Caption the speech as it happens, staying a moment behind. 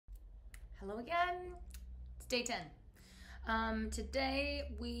Hello again. It's day 10. Today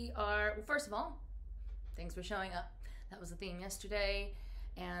we are, well, first of all, thanks for showing up. That was the theme yesterday,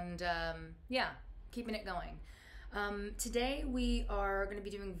 and yeah, keeping it going. Today we are going to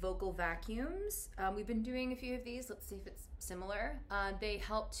be doing vocal vacuums. We've been doing a few of these. Let's see if it's similar. They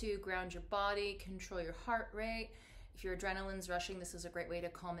help to ground your body, control your heart rate. If your adrenaline's rushing, this is a great way to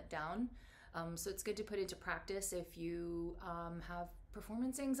calm it down. So it's good to put into practice if you have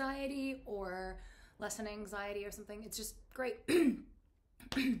performance anxiety or lesson anxiety or something. It's just great.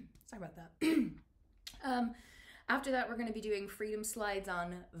 Sorry about that. After that, we're going to be doing freedom slides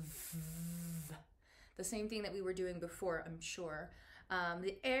on Vvvv. The same thing that we were doing before, I'm sure.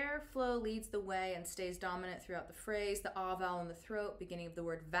 The airflow leads the way and stays dominant throughout the phrase. The ah vowel in the throat, beginning of the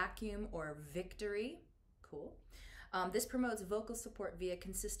word vacuum or victory. Cool. This promotes vocal support via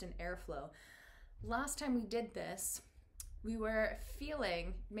consistent airflow. Last time we did this, we were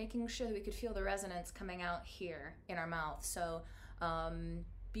making sure that we could feel the resonance coming out here in our mouth. So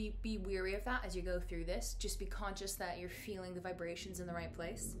be weary of that as you go through this. Just be conscious that you're feeling the vibrations in the right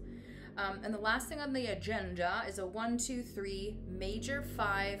place. And the last thing on the agenda is a 1, 2, 3 major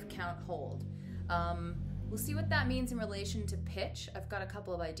 5 count hold. We'll see what that means in relation to pitch. I've got a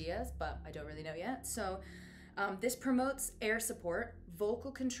couple of ideas, but I don't really know yet. So this promotes air support,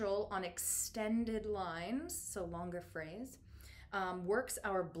 vocal control on extended lines, so longer phrase, works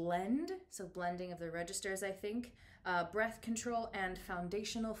our blend, so blending of the registers, I think, breath control, and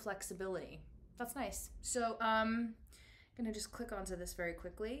foundational flexibility. That's nice. So I'm gonna just click onto this very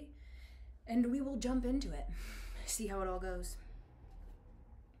quickly, and we will jump into it, see how it all goes.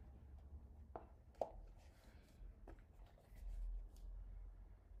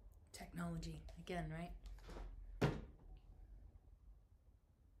 Technology, again, right?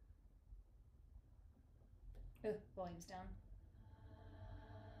 Oh, volume's down.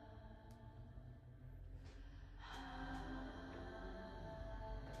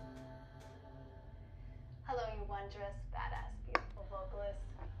 Hello, you wondrous, badass, beautiful vocalists.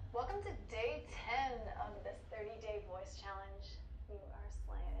 Welcome to day 10 of this 30-day voice challenge. You are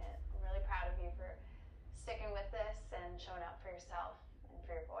slaying it. I'm really proud of you for sticking with this and showing up for yourself and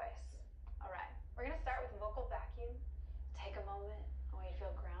for your voice. All right, we're gonna start with vocal vacuum. Take a moment. I want you to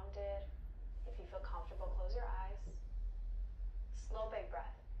feel grounded. If you feel comfortable, close your eyes. Slow, big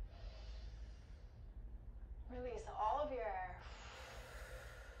breath. Release all of your air.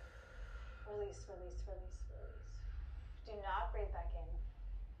 Release, release, release, release. Do not breathe back in.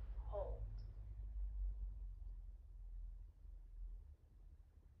 Hold.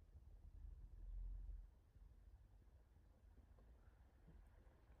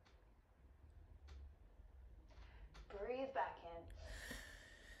 Breathe back in.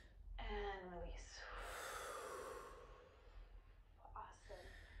 And release. Awesome.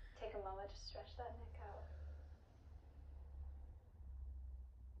 Take a moment to stretch that neck out.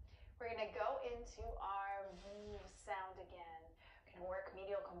 We're gonna go into our V sound again. We're gonna work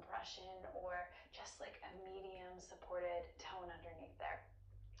medial compression or just like a medium supported tone underneath there.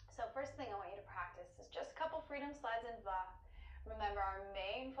 So first thing I want you to practice is just a couple freedom slides in Va. Remember, our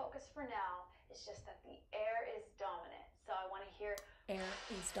main focus for now is just that the air is dominant. So I want to hear air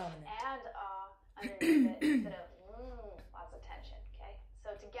is dominant and underneath it instead of lots of tension. Okay, so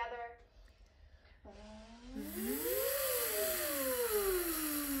together.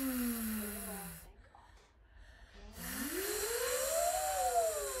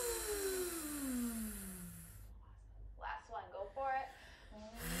 Last one, go for it.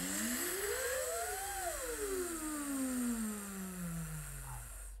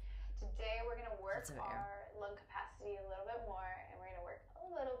 Today we're going to work our lung capacity a little bit more, and we're going to work a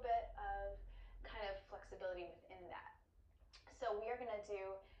little bit of kind of flexibility within that. So we are going to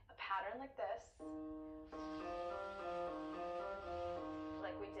do a pattern like this,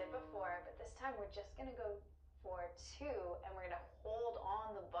 like we did before, but this time we're just going to go for 2, and we're going to hold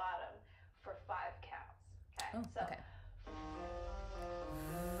on the bottom for 5 counts. Okay? Oh, so, okay.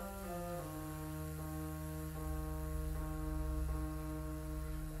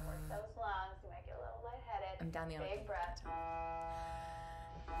 Work those lungs. You might get a little lightheaded. I'm down the other. Big breath.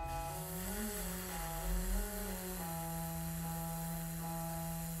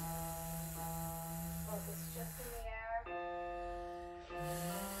 Focus just in the air.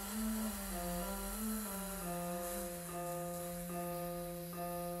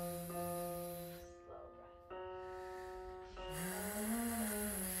 Slow breath.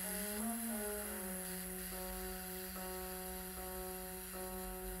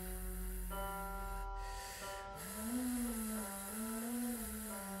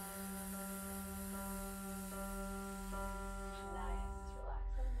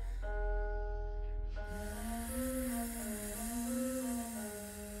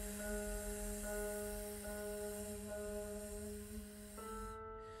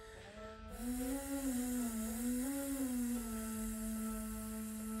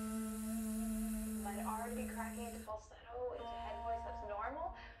 to be cracking into falsetto, into head voice. That's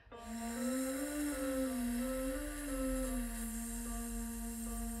normal.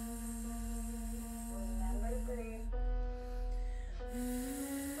 Remember to breathe.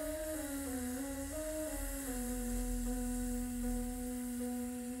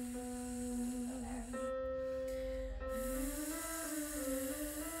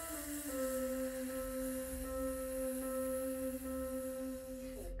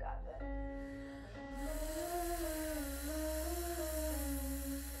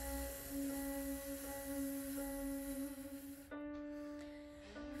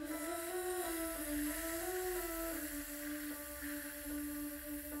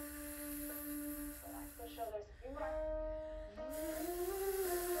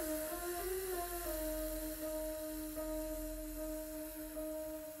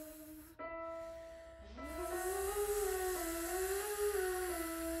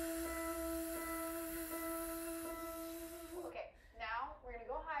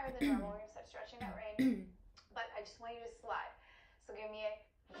 Normal, we're going to start stretching that range, but I just want you to slide. So give me a,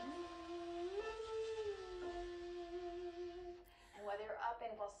 and whether you're up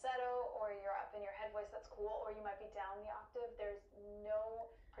in falsetto or you're up in your head voice, that's cool, or you might be down the octave. There's no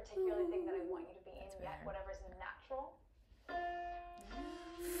particular thing that I want you to be in yet, whatever's natural. Two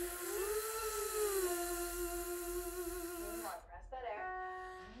more, press that air.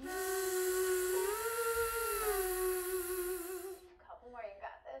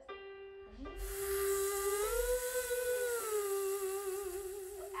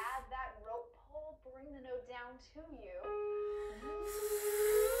 Down to you.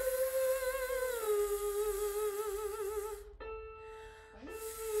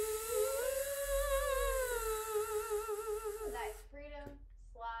 Nice, freedom,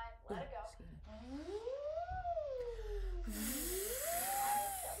 slide, let it go.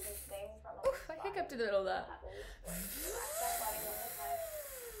 Oof, I hiccuped a little of that. Thank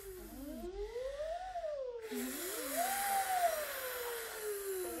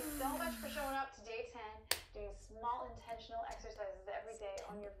you so much for showing up to day 10. Doing small intentional exercises every day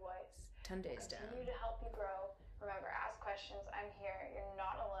on your voice. 10 days down. Continue to help you grow. Remember, ask questions. I'm here. You're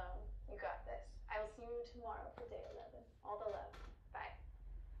not alone. You got this. I will see you tomorrow for day 11. All the love. Bye.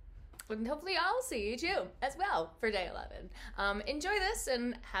 And hopefully I'll see you too as well for day 11. Enjoy this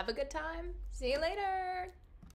and have a good time. See you later.